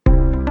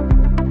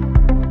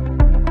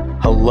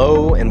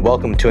Hello and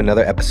welcome to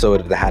another episode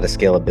of the How to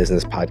Scale a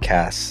Business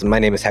podcast. My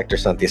name is Hector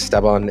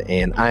Santiesteban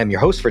and I am your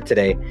host for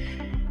today.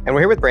 And we're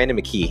here with Brandon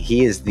McKee.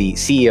 He is the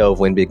CEO of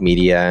Win Big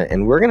Media,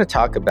 and we're going to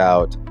talk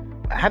about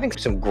having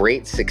some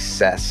great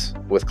success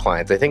with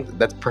clients. I think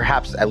that's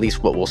perhaps at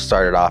least what we'll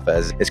start it off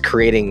as, is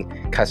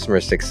creating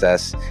customer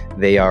success.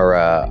 They are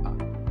a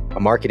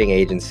marketing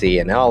agency,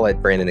 and I'll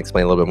let Brandon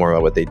explain a little bit more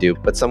about what they do,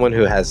 but someone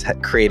who has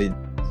created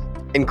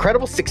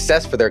incredible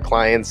success for their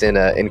clients in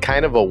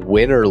kind of a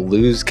win or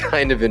lose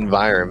kind of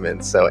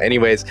environment. So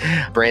anyways,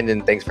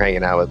 Brandon, thanks for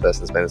hanging out with us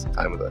and spending some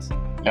time with us.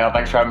 Yeah,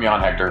 thanks for having me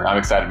on, Hector. I'm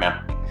excited,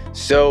 man.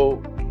 So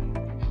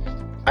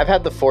I've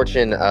had the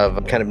fortune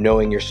of kind of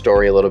knowing your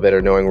story a little bit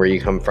or knowing where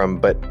you come from,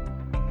 but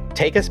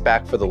take us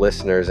back for the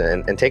listeners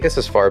and take us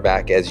as far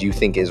back as you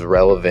think is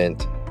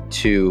relevant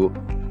to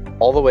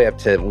all the way up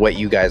to what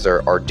you guys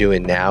are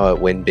doing now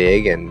at Win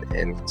Big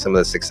and some of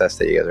the success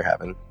that you guys are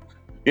having.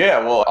 Yeah,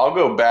 well, I'll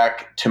go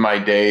back to my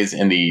days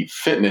in the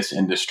fitness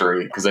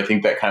industry because I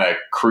think that kind of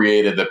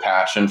created the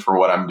passion for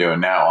what I'm doing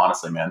now,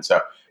 honestly, man.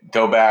 So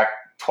go back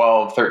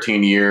 12,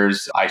 13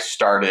 years, I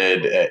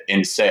started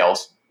in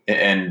sales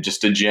in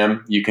just a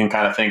gym. You can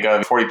kind of think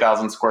of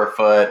 40,000 square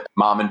foot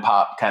mom and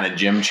pop kind of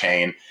gym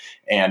chain.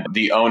 And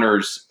the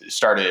owners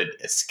started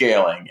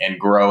scaling and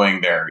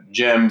growing their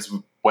gyms,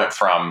 went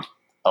from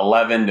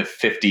 11 to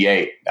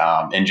 58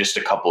 in just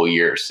a couple of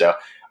years. So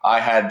I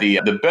had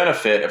the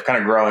benefit of kind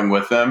of growing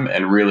with them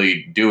and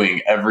really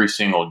doing every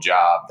single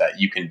job that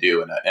you can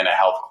do in a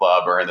health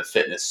club or in the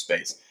fitness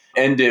space.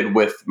 Ended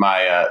with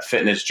my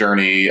fitness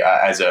journey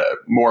as a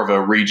more of a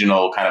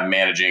regional kind of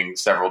managing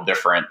several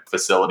different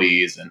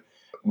facilities, and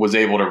was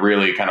able to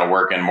really kind of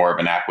work in more of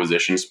an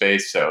acquisition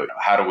space. So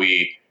how do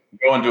we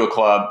go into a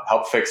club,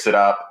 help fix it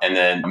up, and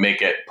then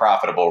make it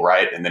profitable,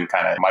 right? And then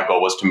kind of my goal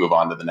was to move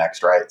on to the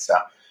next, right? So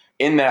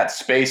in that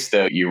space,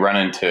 though, you run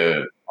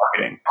into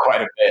marketing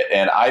quite a bit.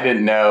 And I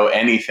didn't know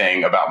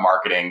anything about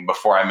marketing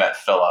before I met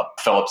Philip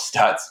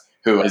Stutz,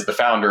 who is the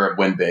founder of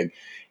Win Big.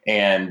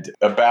 And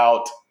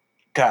about,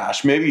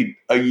 maybe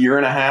a year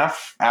and a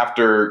half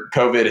after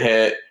COVID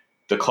hit,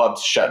 the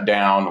clubs shut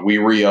down, we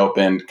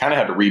reopened, kind of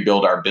had to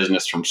rebuild our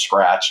business from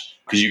scratch.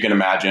 Because you can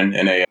imagine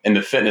in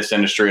the fitness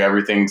industry,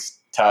 everything's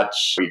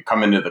touch. You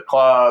come into the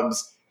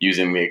clubs,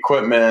 using the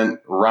equipment,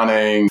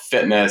 running,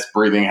 fitness,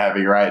 breathing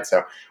heavy, right?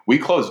 So we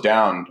closed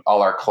down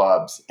all our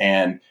clubs.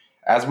 And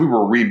as we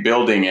were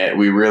rebuilding it,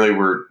 we really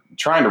were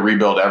trying to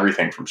rebuild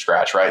everything from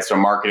scratch, right? So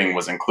marketing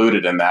was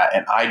included in that.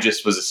 And I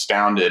just was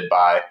astounded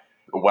by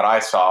what I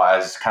saw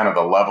as kind of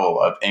the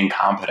level of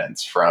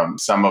incompetence from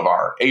some of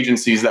our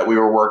agencies that we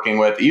were working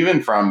with,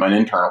 even from an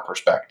internal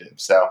perspective.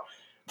 So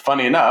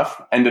funny enough,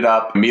 ended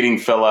up meeting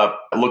Philip,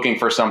 looking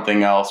for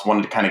something else,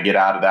 wanted to kind of get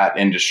out of that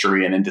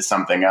industry and into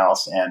something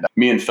else. And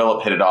me and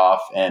Philip hit it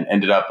off and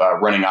ended up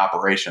running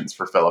operations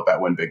for Philip at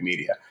Win Big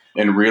Media,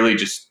 and really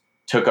just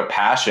took a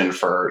passion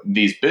for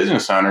these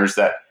business owners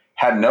that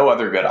had no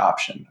other good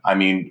option. I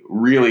mean,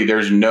 really,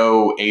 there's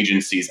no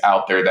agencies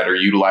out there that are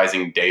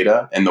utilizing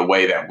data in the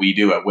way that we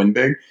do at Win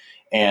Big.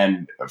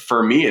 And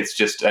for me, it's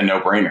just a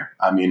no-brainer.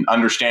 I mean,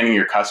 understanding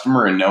your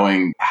customer and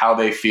knowing how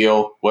they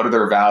feel, what are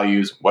their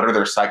values, what are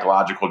their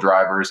psychological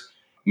drivers,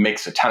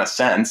 makes a ton of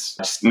sense.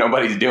 Just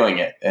nobody's doing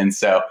it. And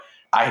so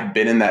I had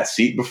been in that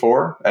seat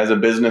before as a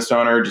business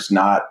owner, just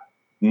not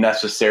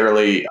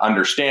necessarily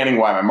understanding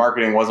why my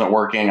marketing wasn't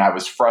working. I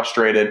was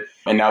frustrated.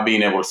 And now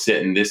being able to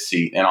sit in this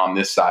seat and on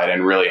this side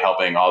and really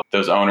helping all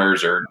those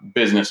owners or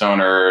business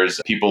owners,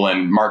 people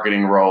in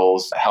marketing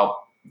roles, help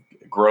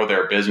grow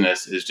their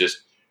business is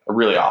just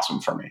really awesome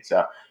for me.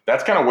 So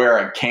that's kind of where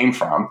I came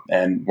from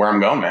and where I'm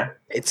going, man.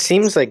 It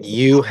seems like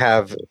you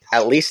have,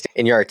 at least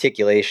in your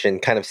articulation,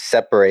 kind of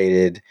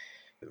separated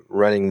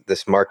running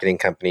this marketing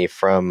company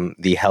from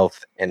the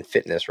health and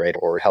fitness, right,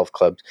 or health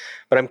clubs.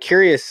 But I'm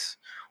curious,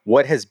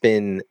 what has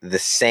been the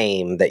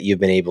same that you've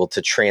been able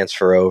to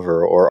transfer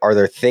over, or are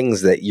there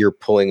things that you're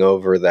pulling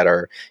over that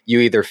you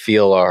either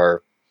feel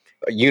are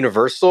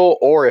universal,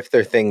 or if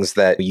they're things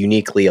that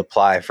uniquely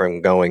apply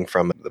from going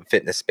from the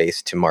fitness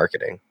space to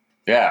marketing?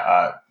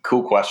 Yeah,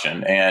 cool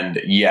question.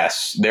 And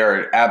yes, there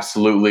are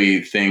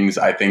absolutely things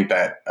I think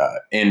that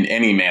in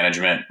any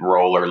management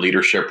role or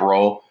leadership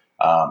role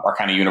are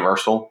kind of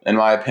universal, in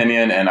my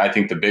opinion. And I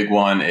think the big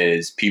one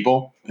is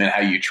people and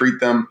how you treat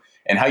them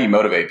and how you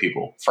motivate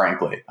people,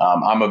 frankly.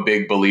 I'm a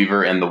big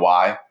believer in the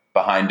why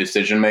behind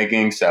decision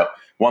making. So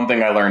one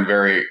thing I learned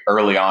very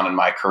early on in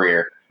my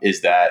career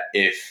is that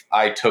if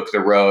I took the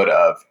road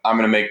of, I'm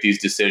going to make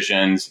these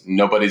decisions,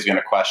 nobody's going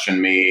to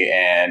question me,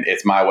 and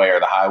it's my way or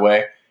the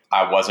highway,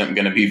 I wasn't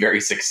going to be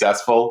very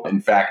successful. In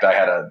fact, I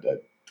had a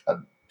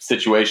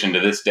situation to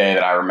this day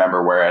that I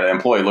remember where an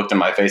employee looked in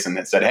my face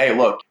and said, "Hey,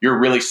 look, you're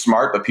really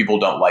smart, but people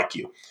don't like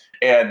you."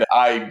 And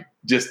I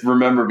just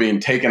remember being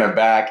taken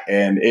aback.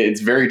 And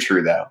it's very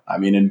true, though. I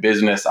mean, in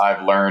business,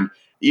 I've learned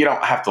you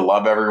don't have to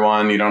love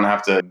everyone. You don't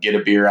have to get a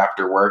beer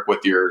after work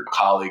with your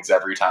colleagues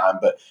every time,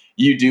 but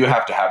you do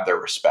have to have their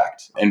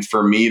respect. And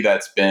for me,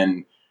 that's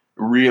been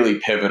really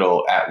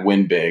pivotal at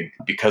Win Big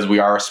because we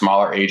are a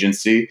smaller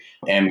agency.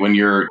 And when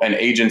you're an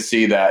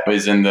agency that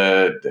is in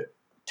the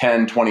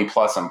 10, 20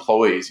 plus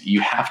employees, you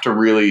have to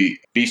really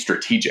be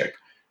strategic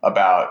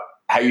about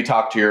how you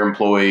talk to your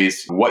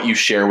employees, what you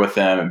share with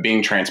them, and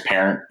being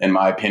transparent, in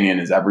my opinion,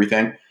 is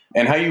everything.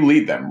 And how you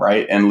lead them,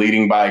 right? And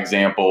leading by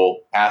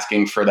example,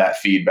 asking for that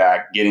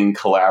feedback, getting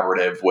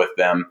collaborative with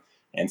them.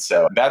 And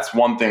so that's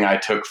one thing I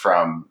took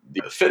from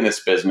the fitness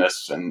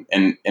business. And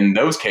in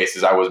those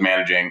cases, I was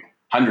managing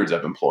hundreds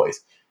of employees.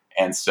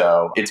 And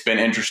so it's been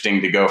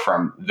interesting to go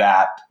from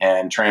that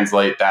and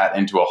translate that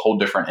into a whole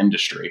different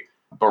industry.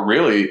 But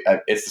really,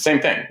 it's the same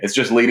thing. It's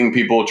just leading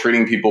people,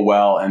 treating people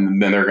well,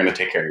 and then they're going to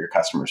take care of your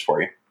customers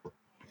for you.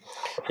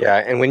 Yeah.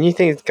 And when you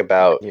think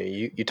about,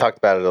 you talked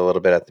about it a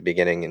little bit at the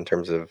beginning in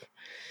terms of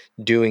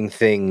doing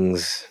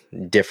things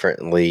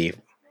differently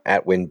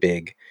at Win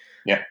Big.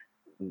 Yeah.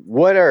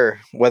 Whether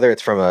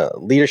it's from a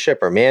leadership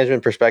or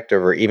management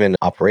perspective or even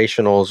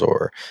operationals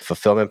or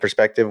fulfillment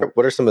perspective,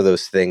 what are some of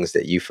those things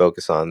that you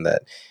focus on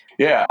that?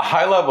 Yeah,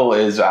 high level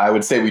is I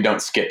would say we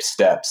don't skip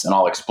steps. And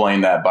I'll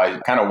explain that by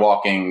kind of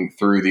walking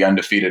through the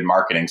undefeated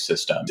marketing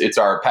system. It's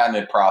our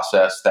patented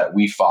process that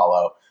we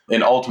follow.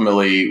 And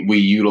ultimately, we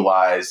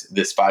utilize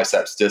this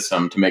 5-step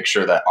system to make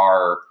sure that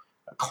our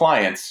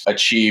clients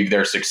achieve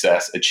their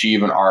success,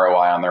 achieve an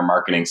ROI on their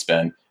marketing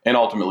spend, and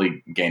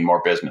ultimately gain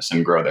more business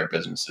and grow their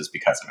businesses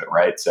because of it,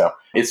 right? So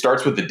it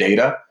starts with the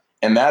data.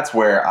 And that's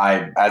where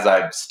as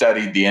I've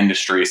studied the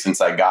industry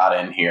since I got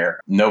in here,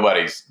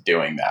 nobody's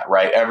doing that,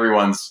 right?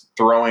 Everyone's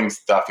throwing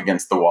stuff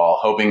against the wall,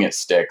 hoping it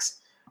sticks,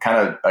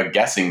 kind of a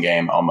guessing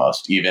game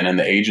almost, even in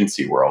the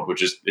agency world,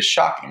 which is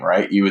shocking,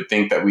 right? You would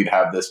think that we'd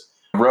have this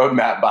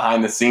roadmap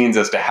behind the scenes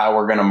as to how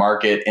we're going to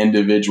market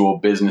individual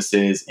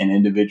businesses in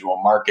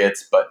individual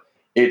markets, but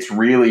it's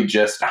really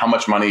just how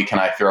much money can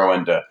I throw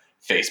into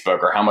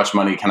Facebook or how much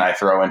money can I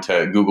throw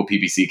into Google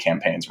PPC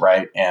campaigns,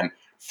 right? And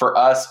for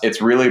us,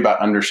 it's really about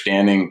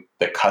understanding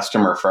the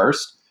customer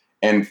first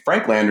and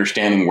frankly,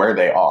 understanding where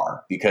they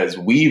are because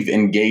we've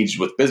engaged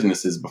with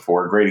businesses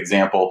before. A great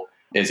example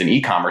is an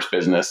e-commerce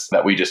business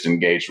that we just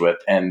engaged with,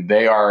 and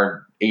they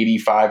are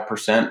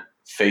 85%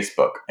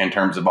 Facebook in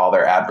terms of all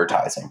their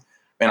advertising.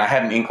 And I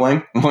had an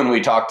inkling when we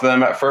talked to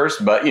them at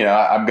first, but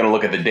I'm going to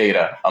look at the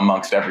data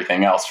amongst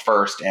everything else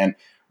first. And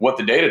what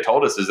the data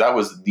told us is that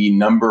was the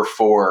number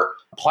 4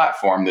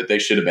 platform that they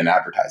should have been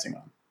advertising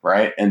on,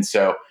 right? And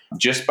so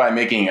just by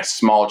making a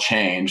small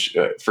change,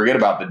 forget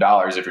about the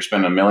dollars. If you're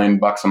spending $1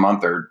 million a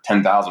month or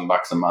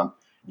 $10,000 a month,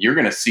 you're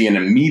going to see an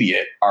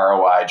immediate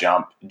ROI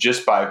jump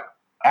just by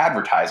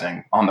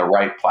advertising on the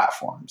right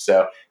platform.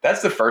 So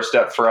that's the first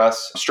step for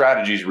us.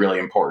 Strategy is really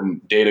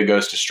important. Data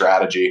goes to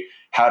strategy.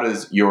 How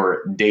does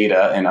your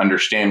data and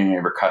understanding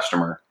of your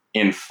customer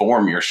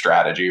inform your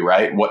strategy,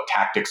 right? What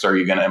tactics are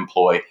you going to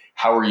employ?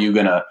 How are you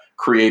going to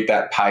create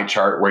that pie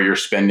chart where you're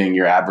spending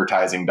your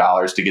advertising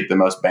dollars to get the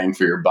most bang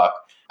for your buck?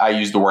 I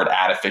use the word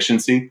ad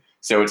efficiency.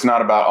 So it's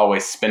not about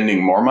always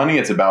spending more money.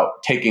 It's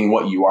about taking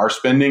what you are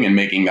spending and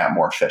making that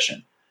more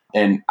efficient.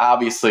 And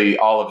obviously,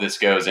 all of this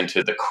goes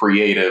into the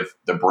creative,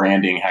 the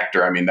branding,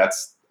 Hector. I mean,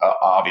 that's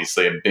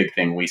obviously a big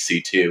thing we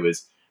see too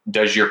is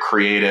does your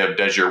creative,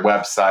 does your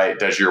website,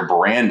 does your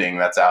branding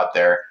that's out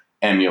there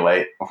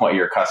emulate what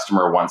your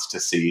customer wants to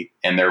see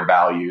and their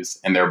values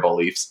and their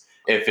beliefs?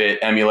 If it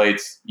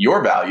emulates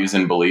your values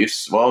and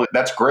beliefs, well,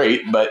 that's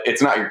great, but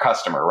it's not your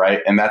customer,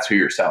 right? And that's who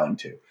you're selling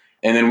to.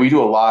 And then we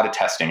do a lot of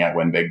testing at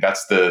Win Big.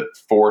 That's the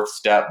 4th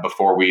step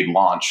before we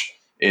launch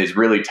is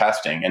really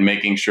testing and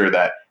making sure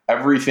that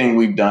everything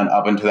we've done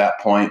up until that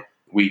point,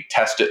 we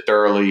test it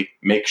thoroughly,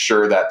 make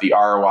sure that the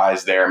ROI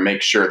is there,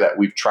 make sure that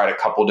we've tried a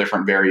couple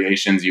different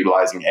variations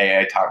utilizing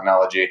AI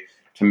technology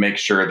to make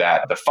sure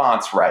that the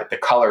font's right, the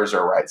colors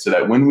are right, so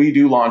that when we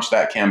do launch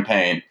that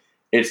campaign,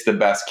 it's the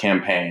best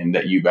campaign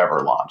that you've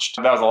ever launched.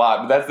 That was a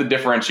lot, but that's the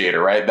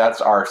differentiator, right?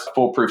 That's our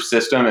foolproof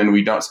system, and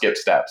we don't skip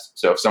steps.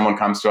 So if someone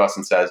comes to us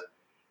and says,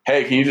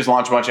 hey, can you just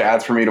launch a bunch of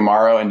ads for me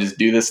tomorrow and just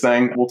do this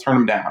thing? We'll turn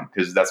them down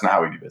because that's not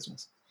how we do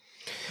business.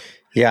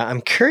 Yeah,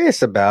 I'm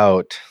curious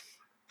about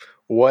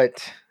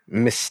what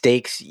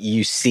mistakes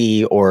you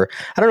see, or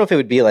I don't know if it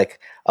would be like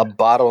a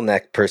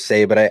bottleneck per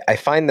se, but I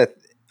find that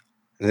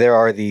there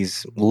are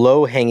these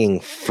low-hanging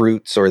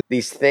fruits or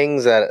these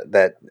things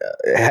that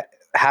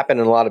happen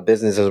in a lot of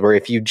businesses where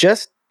if you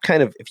just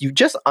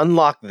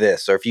unlock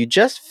this or if you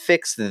just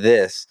fix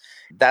this,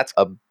 that's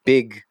a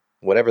big,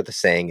 whatever the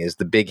saying is,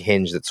 the big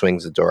hinge that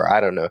swings the door.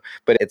 I don't know,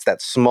 but it's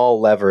that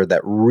small lever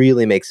that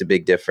really makes a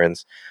big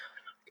difference.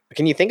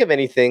 Can you think of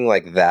anything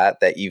like that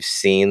you've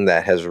seen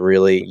that has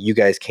really, you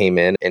guys came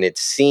in and it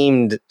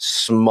seemed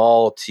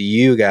small to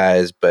you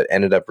guys, but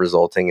ended up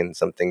resulting in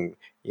something,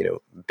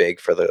 big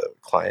for the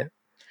client?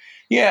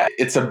 Yeah,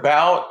 it's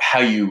about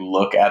how you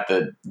look at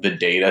the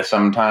data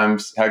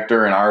sometimes,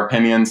 Hector, in our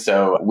opinion.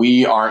 So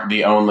we aren't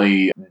the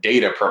only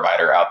data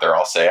provider out there,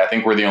 I'll say. I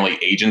think we're the only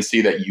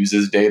agency that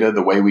uses data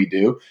the way we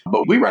do.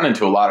 But we run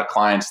into a lot of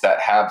clients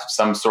that have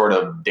some sort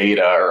of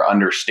data or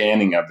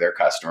understanding of their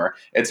customer.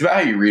 It's about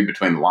how you read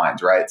between the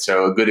lines, right?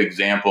 So a good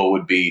example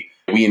would be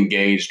we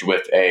engaged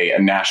with a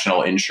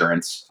national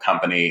insurance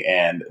company,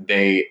 and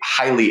they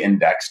highly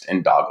indexed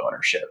in dog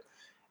ownership.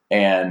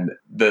 And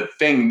the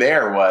thing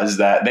there was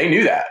that they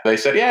knew that. They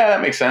said, yeah,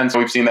 that makes sense.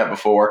 We've seen that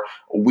before.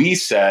 We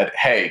said,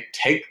 hey,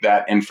 take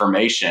that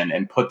information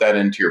and put that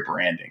into your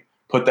branding,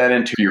 put that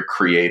into your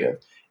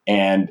creative.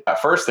 And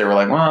at first they were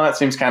like, well, that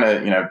seems kind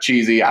of,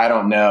 cheesy. I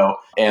don't know.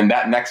 And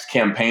that next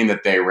campaign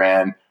that they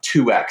ran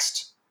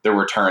 2x'd the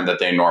return that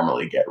they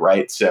normally get,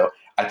 right? So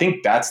I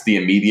think that's the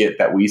immediate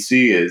that we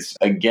see is,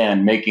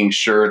 again, making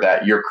sure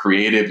that your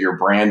creative, your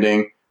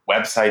branding,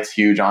 website's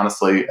huge,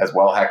 honestly, as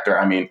well, Hector.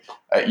 I mean,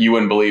 you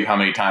wouldn't believe how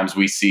many times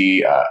we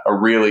see a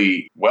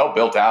really well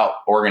built out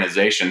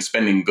organization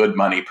spending good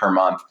money per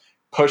month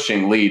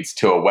pushing leads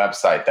to a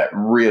website that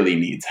really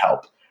needs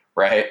help,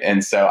 right?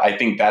 And so I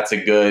think that's a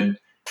good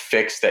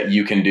fix that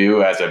you can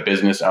do as a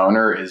business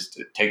owner is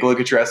to take a look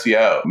at your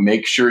SEO,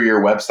 make sure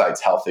your website's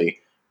healthy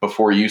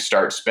before you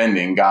start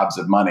spending gobs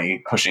of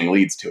money pushing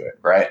leads to it,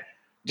 right?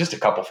 Just a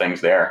couple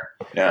things there.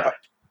 Yeah.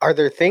 Are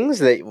there things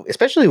that,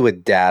 especially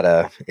with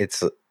data,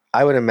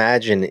 I would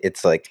imagine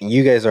it's like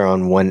you guys are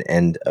on one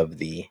end of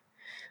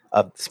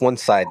one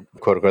side,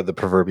 quote unquote, the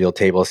proverbial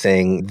table,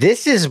 saying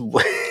this is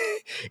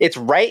it's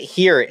right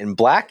here in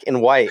black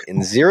and white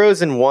in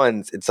zeros and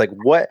ones. It's like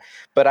what?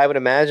 But I would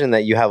imagine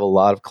that you have a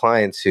lot of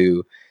clients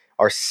who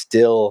are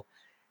still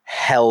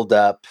held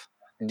up.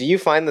 Do you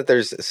find that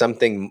there's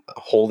something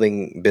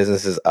holding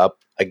businesses up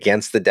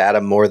against the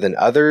data more than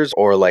others?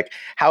 Or like,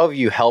 how have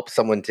you helped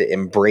someone to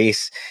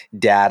embrace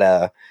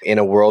data in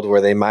a world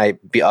where they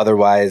might be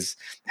otherwise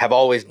have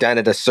always done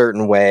it a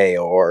certain way,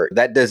 or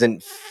that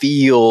doesn't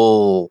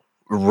feel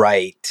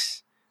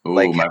right? Ooh,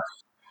 Like,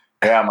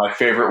 my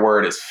favorite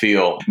word is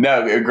feel.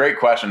 No, a great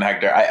question,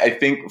 Hector. I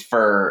think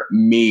for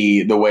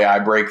me, the way I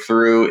break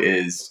through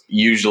is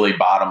usually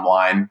bottom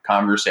line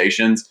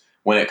conversations.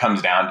 When it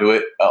comes down to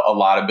it, a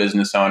lot of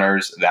business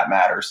owners, that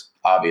matters.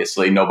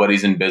 Obviously,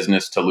 nobody's in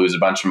business to lose a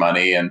bunch of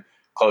money and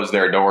close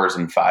their doors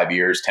in 5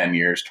 years, 10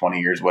 years, 20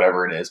 years,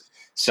 whatever it is.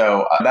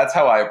 So that's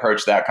how I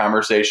approach that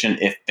conversation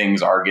if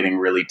things are getting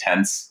really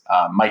tense.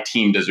 My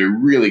team does a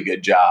really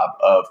good job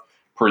of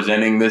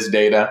presenting this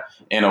data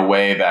in a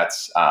way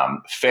that's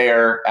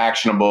fair,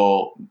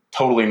 actionable,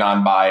 totally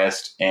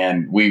non-biased.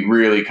 And we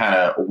really kind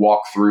of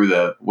walk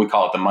through we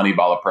call it the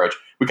Moneyball approach.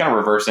 We kind of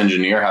reverse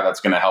engineer how that's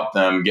going to help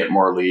them get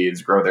more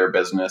leads, grow their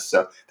business.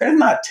 So there's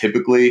not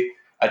typically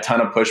a ton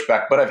of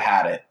pushback, but I've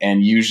had it.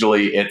 And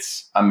usually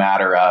it's a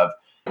matter of,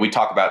 we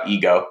talk about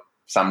ego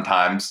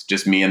sometimes,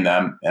 just me and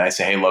them. And I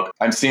say, hey, look,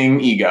 I'm seeing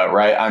ego,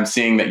 right? I'm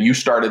seeing that you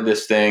started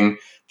this thing.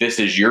 This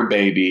is your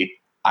baby.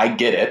 I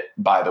get it,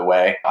 by the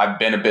way. I've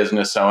been a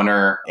business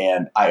owner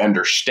and I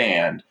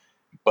understand,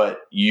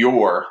 but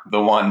you're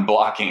the one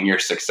blocking your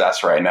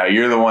success right now.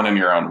 You're the one in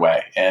your own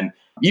way. And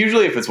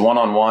usually if it's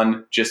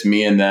one-on-one, just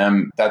me and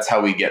them, that's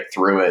how we get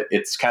through it.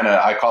 It's kind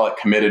of, I call it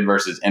committed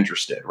versus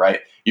interested,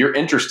 right? You're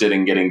interested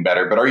in getting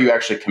better, but are you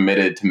actually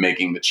committed to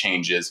making the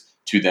changes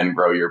to then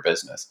grow your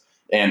business?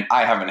 And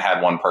I haven't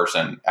had one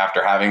person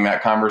after having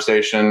that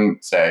conversation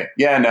say,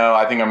 yeah, no,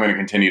 I think I'm going to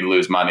continue to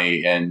lose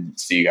money and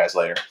see you guys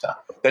later. So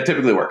that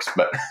typically works.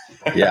 But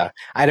yeah,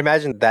 I'd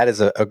imagine that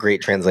is a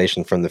great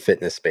translation from the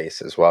fitness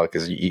space as well,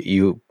 because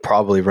you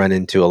probably run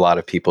into a lot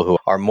of people who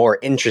are more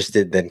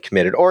interested than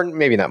committed, or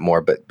maybe not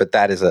more, but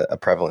that is a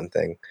prevalent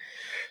thing.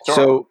 sure.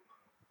 So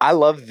I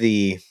love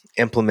the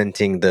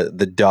implementing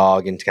the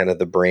dog and kind of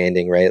the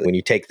branding, right? When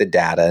you take the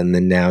data and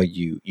then now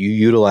you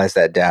utilize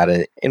that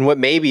data in what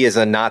maybe is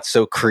a not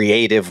so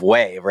creative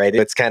way, right?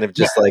 It's kind of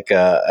just like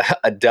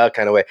a duh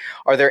kind of way.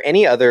 Are there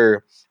any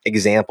other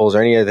examples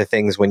or any other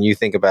things when you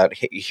think about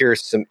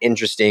here's some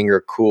interesting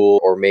or cool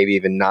or maybe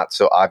even not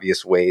so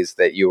obvious ways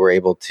that you were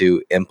able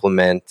to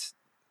implement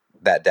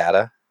that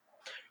data?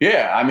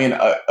 Yeah, I mean,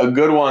 a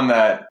good one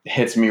that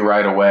hits me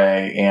right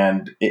away,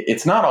 and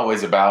it's not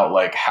always about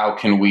like how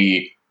can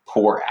we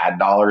pour ad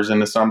dollars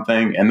into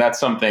something, and that's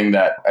something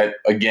that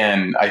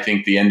again I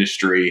think the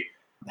industry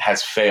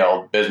has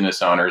failed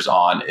business owners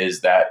on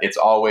is that it's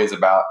always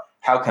about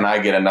how can I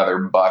get another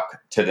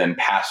buck to then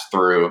pass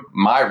through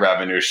my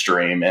revenue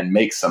stream and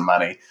make some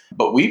money.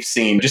 But we've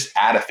seen just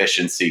ad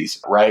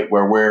efficiencies, right,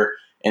 where we're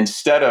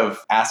instead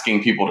of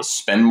asking people to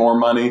spend more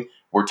money,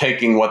 we're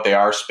taking what they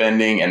are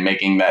spending and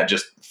making that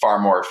just far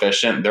more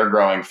efficient. They're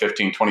growing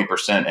 15,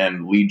 20%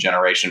 in lead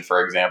generation,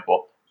 for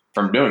example,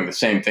 from doing the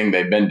same thing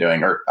they've been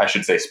doing, or I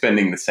should say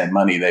spending the same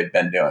money they've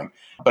been doing.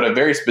 But a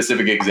very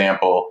specific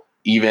example,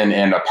 even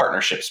in a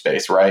partnership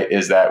space, right,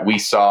 is that we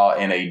saw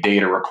in a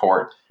data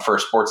report for a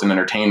sports and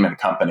entertainment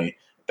company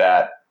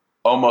that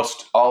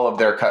almost all of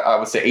their, I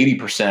would say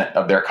 80%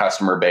 of their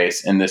customer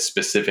base in this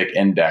specific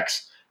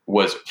index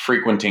was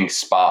frequenting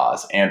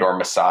spas and or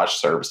massage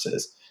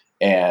services.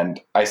 And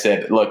I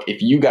said, look,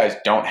 if you guys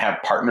don't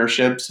have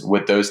partnerships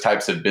with those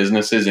types of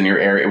businesses in your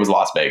area, it was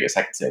Las Vegas,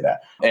 I could say that.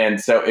 And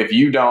so if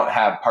you don't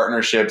have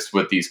partnerships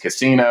with these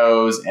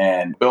casinos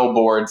and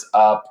billboards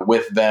up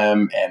with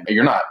them, and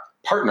you're not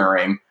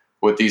partnering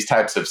with these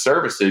types of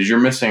services, you're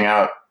missing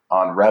out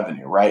on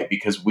revenue, right?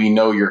 Because we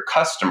know your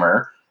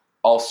customer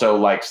also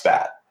likes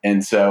that.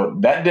 And so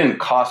that didn't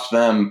cost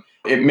them,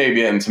 it may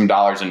be in some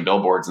dollars in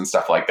billboards and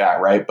stuff like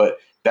that, right? But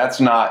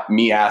that's not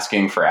me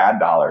asking for ad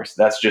dollars.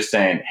 That's just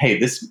saying, hey,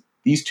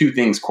 these two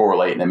things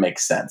correlate and it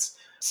makes sense.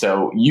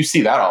 So you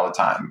see that all the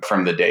time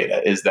from the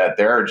data, is that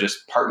there are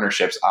just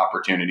partnerships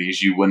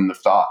opportunities you wouldn't have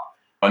thought.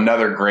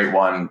 Another great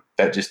one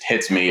that just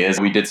hits me is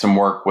we did some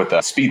work with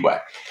a Speedway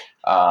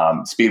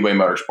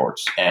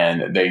Motorsports,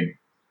 and they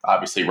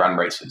obviously run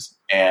races.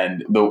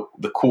 And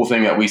the cool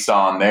thing that we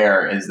saw on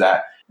there is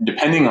that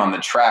depending on the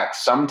track,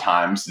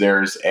 sometimes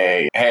there's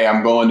hey,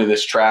 I'm going to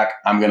this track,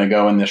 I'm going to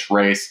go in this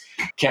race.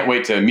 Can't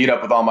wait to meet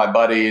up with all my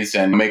buddies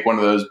and make one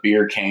of those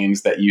beer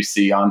canes that you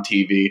see on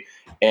TV.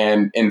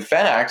 And in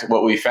fact,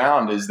 what we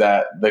found is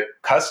that the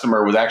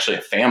customer was actually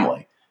a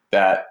family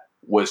that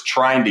was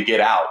trying to get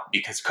out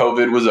because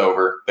COVID was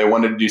over. They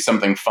wanted to do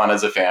something fun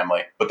as a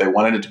family, but they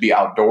wanted it to be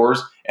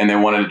outdoors and they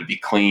wanted it to be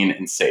clean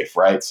and safe,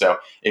 right? So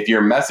if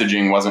your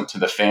messaging wasn't to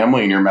the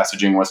family and your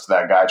messaging was to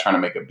that guy trying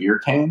to make a beer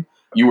cane,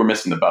 you were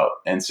missing the boat.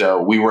 And so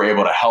we were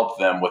able to help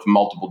them with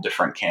multiple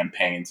different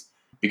campaigns,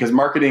 because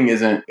marketing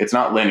it's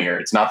not linear.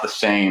 It's not the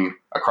same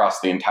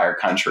across the entire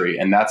country.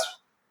 And that's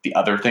the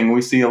other thing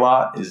we see a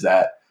lot, is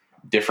that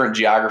different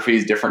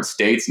geographies, different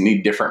states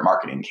need different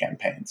marketing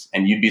campaigns.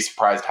 And you'd be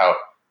surprised how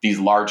these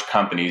large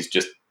companies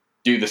just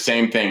do the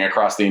same thing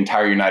across the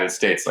entire United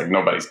States. Like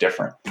nobody's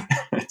different.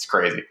 It's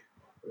crazy.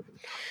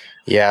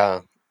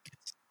 Yeah.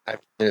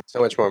 It's so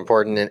much more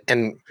important.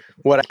 And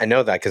what I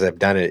know that because I've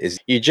done it is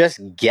you just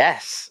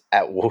guess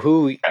at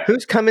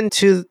who's coming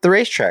to the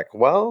racetrack.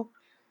 Well,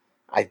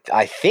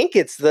 I think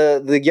it's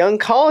the young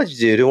college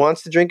dude who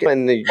wants to drink it.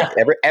 And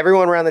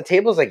everyone around the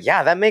table is like,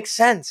 yeah, that makes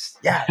sense.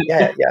 Yeah.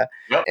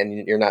 Yep.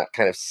 And you're not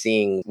kind of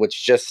seeing what's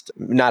just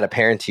not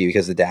apparent to you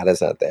because the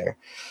data's not there.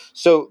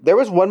 So there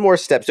was one more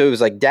step. So it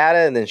was like data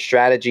and then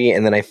strategy.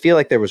 And then I feel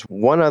like there was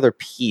one other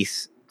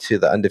piece to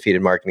the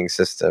undefeated marketing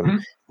system. Mm-hmm.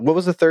 What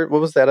was the third?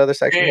 What was that other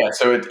section? Yeah.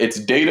 So it's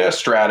data,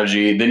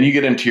 strategy. Then you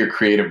get into your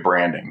creative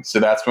branding. So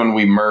that's when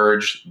we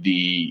merge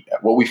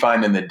what we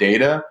find in the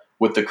data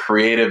with the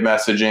creative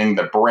messaging,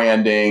 the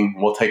branding.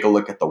 We'll take a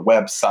look at the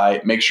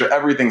website, make sure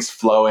everything's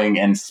flowing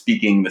and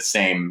speaking the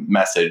same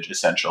message,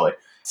 essentially.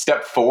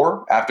 Step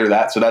 4 after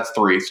that, so that's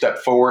 3. Step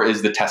 4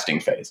 is the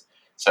testing phase.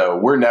 So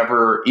we're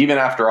never, even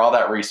after all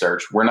that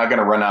research, we're not going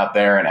to run out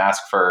there and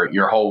ask for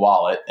your whole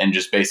wallet and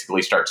just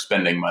basically start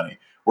spending money.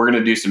 We're going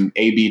to do some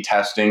A/B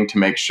testing to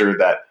make sure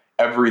that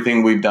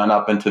everything we've done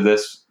up until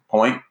this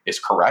point is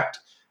correct,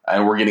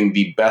 and we're getting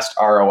the best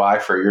ROI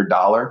for your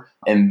dollar.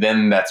 And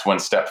then that's when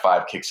step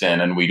 5 kicks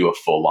in and we do a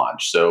full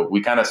launch. So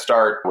we kind of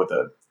start with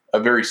a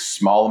very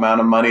small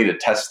amount of money to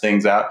test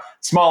things out.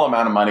 Small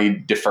amount of money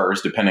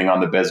differs depending on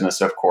the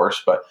business, of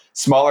course, but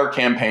smaller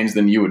campaigns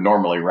than you would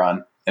normally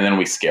run. And then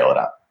we scale it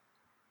up.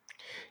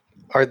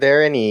 Are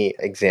there any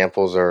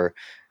examples or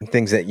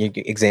things that you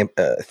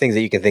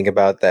can think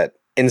about, that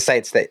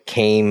insights that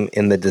came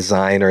in the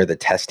design or the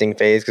testing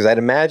phase? Because I'd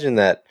imagine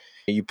that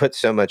you put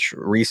so much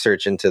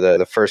research into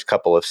the first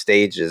couple of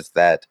stages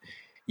that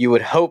you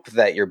would hope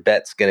that your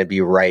bet's going to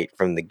be right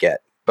from the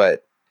get.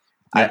 But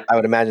yeah. I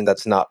would imagine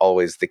that's not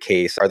always the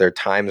case. Are there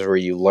times where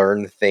you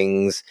learn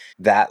things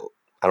that,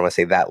 I don't want to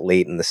say that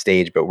late in the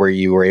stage, but where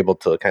you were able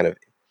to kind of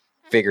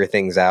figure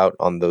things out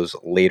on those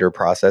later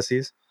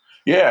processes?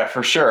 Yeah,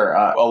 for sure.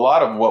 A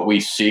lot of what we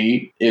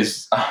see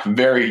is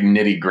very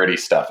nitty gritty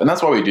stuff. And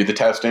that's why we do the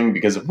testing,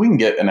 because if we can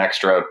get an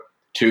extra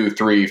 2,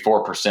 3,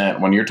 4%,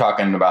 when you're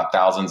talking about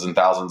thousands and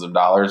thousands of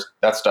dollars,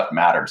 that stuff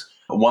matters.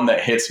 One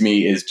that hits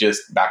me is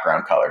just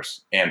background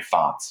colors and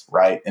fonts,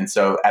 right? And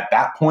so at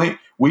that point,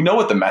 we know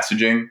what the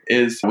messaging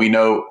is. We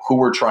know who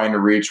we're trying to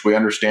reach. We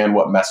understand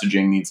what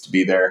messaging needs to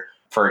be there.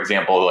 For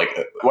example, like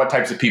what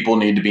types of people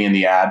need to be in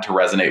the ad to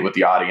resonate with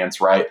the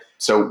audience, right?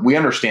 So we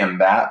understand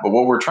that. But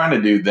what we're trying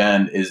to do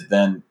then is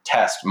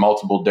test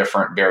multiple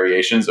different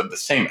variations of the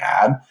same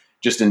ad,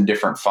 just in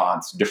different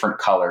fonts, different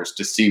colors,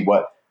 to see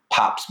what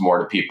pops more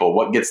to people,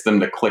 what gets them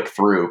to click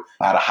through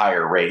at a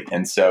higher rate.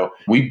 And so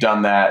we've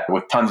done that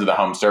with tons of the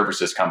home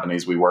services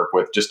companies we work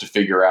with, just to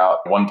figure out.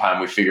 One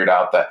time we figured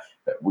out that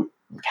we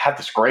had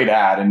this great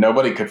ad and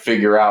nobody could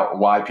figure out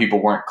why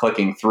people weren't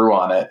clicking through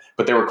on it,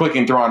 but they were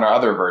clicking through on our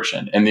other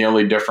version. And the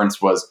only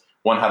difference was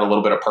one had a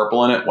little bit of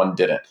purple in it, one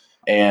didn't.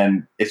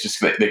 And it's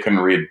just they couldn't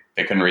read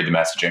the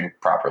messaging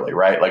properly,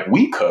 right? Like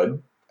we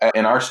could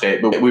in our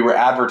state, but we were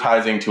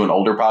advertising to an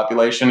older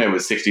population. It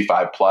was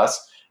 65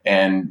 plus.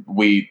 And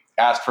we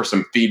asked for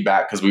some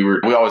feedback because we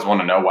always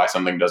want to know why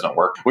something doesn't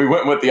work. We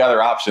went with the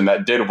other option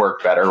that did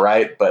work better,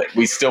 right? But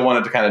we still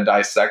wanted to kind of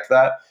dissect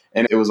that.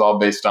 And it was all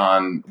based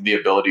on the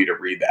ability to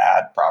read the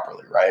ad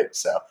properly, right?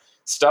 So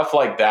stuff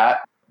like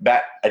that,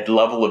 that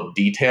level of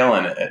detail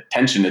and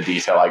attention to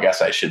detail, I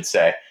guess I should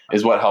say,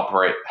 is what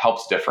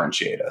helps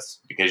differentiate us,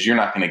 because you're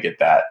not going to get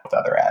that with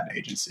other ad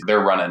agencies.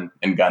 They're running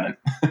and gunning.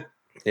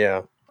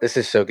 Yeah, this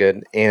is so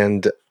good.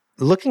 And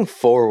looking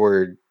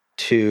forward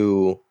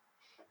to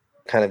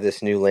kind of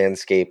this new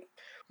landscape,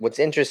 what's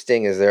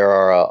interesting is there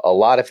are a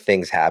lot of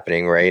things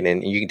happening, right?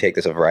 And you can take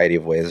this a variety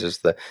of ways. There's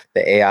the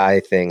AI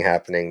thing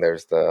happening.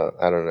 There's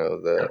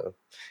the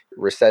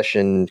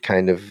recession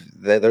kind of,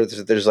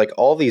 there's like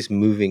all these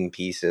moving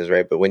pieces,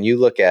 right? But when you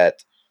look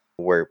at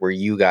where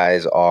you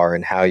guys are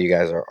and how you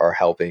guys are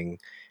helping,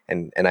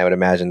 and I would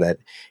imagine that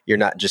you're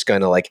not just going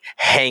to like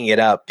hang it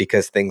up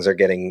because things are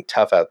getting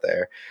tough out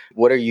there.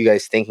 What are you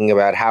guys thinking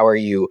about? How are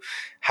you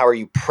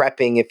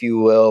prepping, if you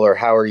will, or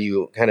how are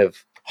you kind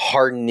of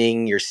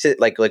hardening your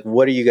like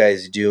what are you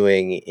guys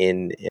doing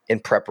in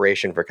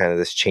preparation for kind of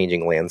this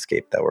changing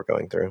landscape that we're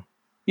going through?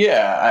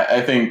 Yeah,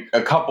 I think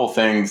a couple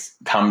things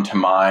come to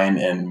mind,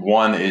 and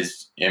one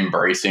is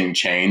embracing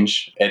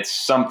change. It's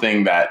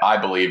something that I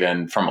believe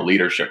in from a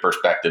leadership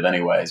perspective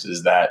anyways,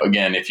 is that,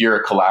 again, if you're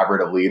a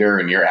collaborative leader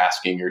and you're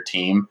asking your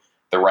team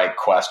the right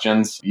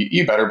questions,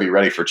 you better be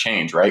ready for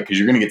change, right? Because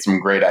you're going to get some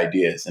great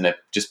ideas. And if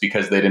just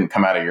because they didn't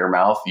come out of your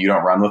mouth, you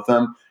don't run with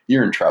them,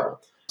 you're in trouble.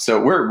 So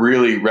we're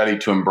really ready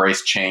to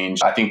embrace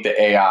change. I think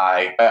the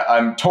AI,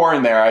 I'm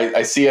torn there.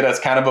 I see it as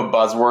kind of a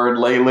buzzword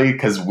lately,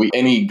 because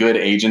any good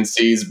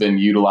agency's been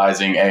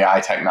utilizing AI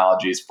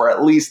technologies for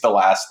at least the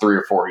last 3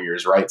 or 4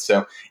 years, right?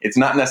 So it's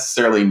not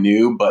necessarily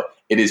new, but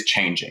it is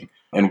changing.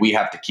 And we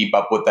have to keep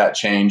up with that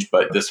change.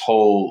 But this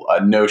whole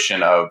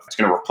notion of it's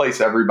going to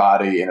replace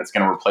everybody and it's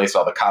going to replace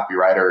all the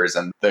copywriters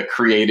and the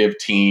creative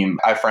team,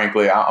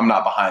 I'm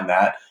not behind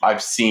that.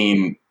 I've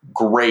seen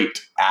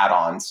great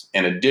add-ons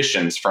and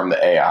additions from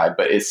the AI,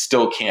 but it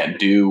still can't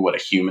do what a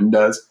human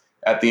does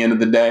at the end of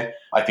the day.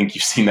 I think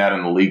you've seen that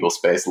in the legal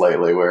space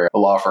lately, where the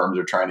law firms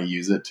are trying to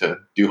use it to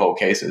do whole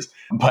cases.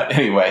 But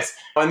anyways,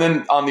 and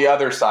then on the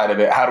other side of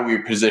it, how do we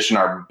position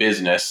our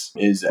business?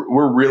 Is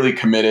we're really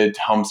committed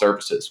to home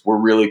services.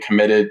 We're really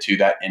committed to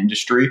that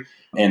industry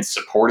and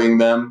supporting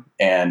them.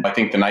 And I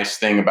think the nice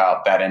thing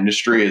about that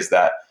industry is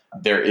that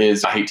there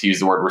is, I hate to use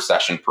the word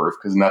recession proof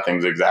because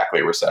nothing's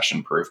exactly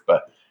recession proof,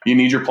 but you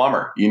need your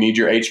plumber, you need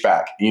your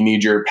HVAC, you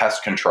need your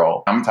pest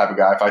control. I'm the type of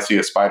guy, if I see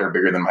a spider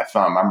bigger than my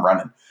thumb, I'm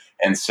running.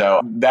 And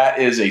so that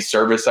is a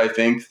service, I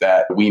think,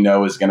 that we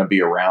know is going to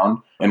be around,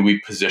 and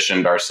we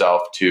positioned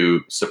ourselves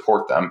to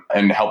support them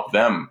and help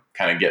them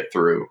kind of get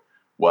through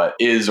what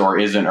is or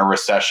isn't a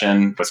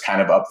recession. Was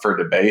kind of up for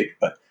debate,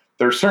 but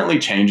there's certainly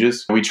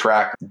changes. We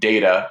track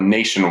data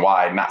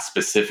nationwide, not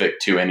specific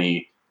to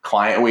any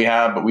client we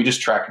have, but we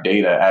just track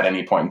data at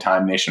any point in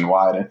time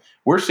nationwide. And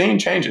we're seeing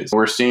changes.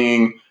 We're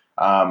seeing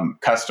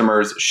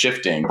customers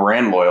shifting,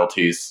 brand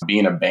loyalties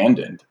being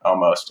abandoned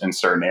almost in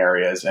certain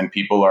areas, and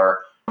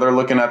they're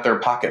looking at their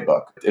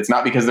pocketbook. It's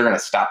not because they're going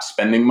to stop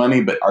spending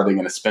money, but are they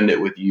going to spend it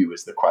with you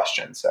is the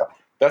question. So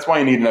that's why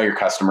you need to know your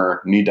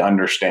customer, you need to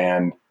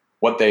understand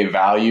what they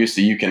value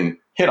so you can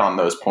hit on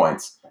those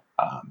points.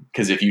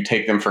 Because if you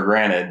take them for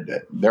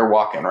granted, they're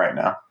walking right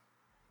now.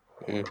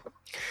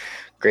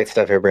 Great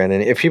stuff here,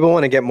 Brandon. If people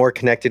want to get more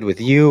connected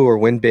with you or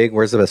Win Big,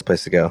 where's the best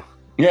place to go?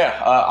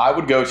 Yeah, I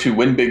would go to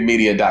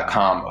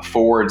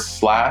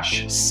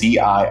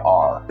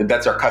winbigmedia.com/CIR.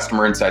 That's our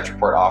customer insights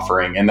report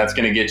offering. And that's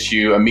going to get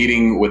you a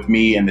meeting with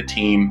me and the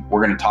team.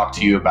 We're going to talk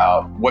to you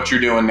about what you're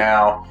doing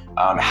now,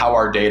 how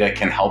our data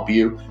can help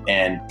you.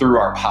 And through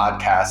our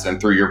podcast and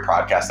through your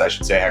podcast, I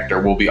should say, Hector,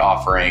 we'll be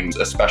offering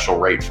a special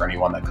rate for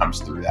anyone that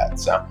comes through that.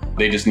 So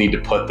they just need to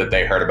put that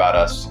they heard about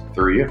us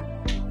through you.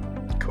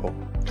 Cool.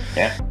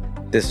 Yeah.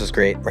 This was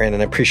great, Brandon.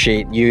 I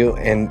appreciate you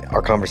and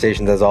our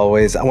conversations as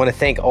always. I want to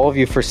thank all of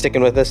you for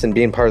sticking with us and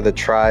being part of the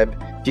tribe.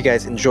 If you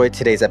guys enjoyed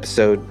today's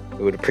episode,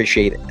 we would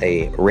appreciate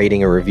a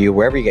rating or review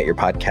wherever you get your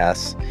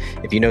podcasts.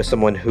 If you know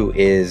someone who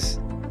is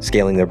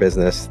scaling their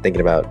business, thinking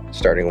about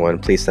starting one,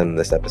 please send them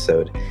this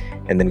episode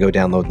and then go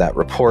download that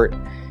report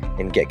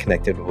and get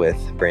connected with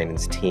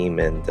Brandon's team.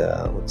 And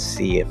let's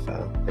see if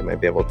they might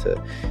be able to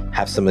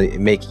have somebody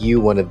make you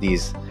one of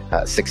these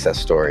success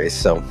stories.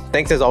 So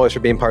thanks as always for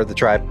being part of the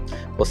tribe.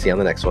 We'll see you on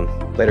the next one.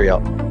 Later,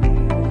 y'all.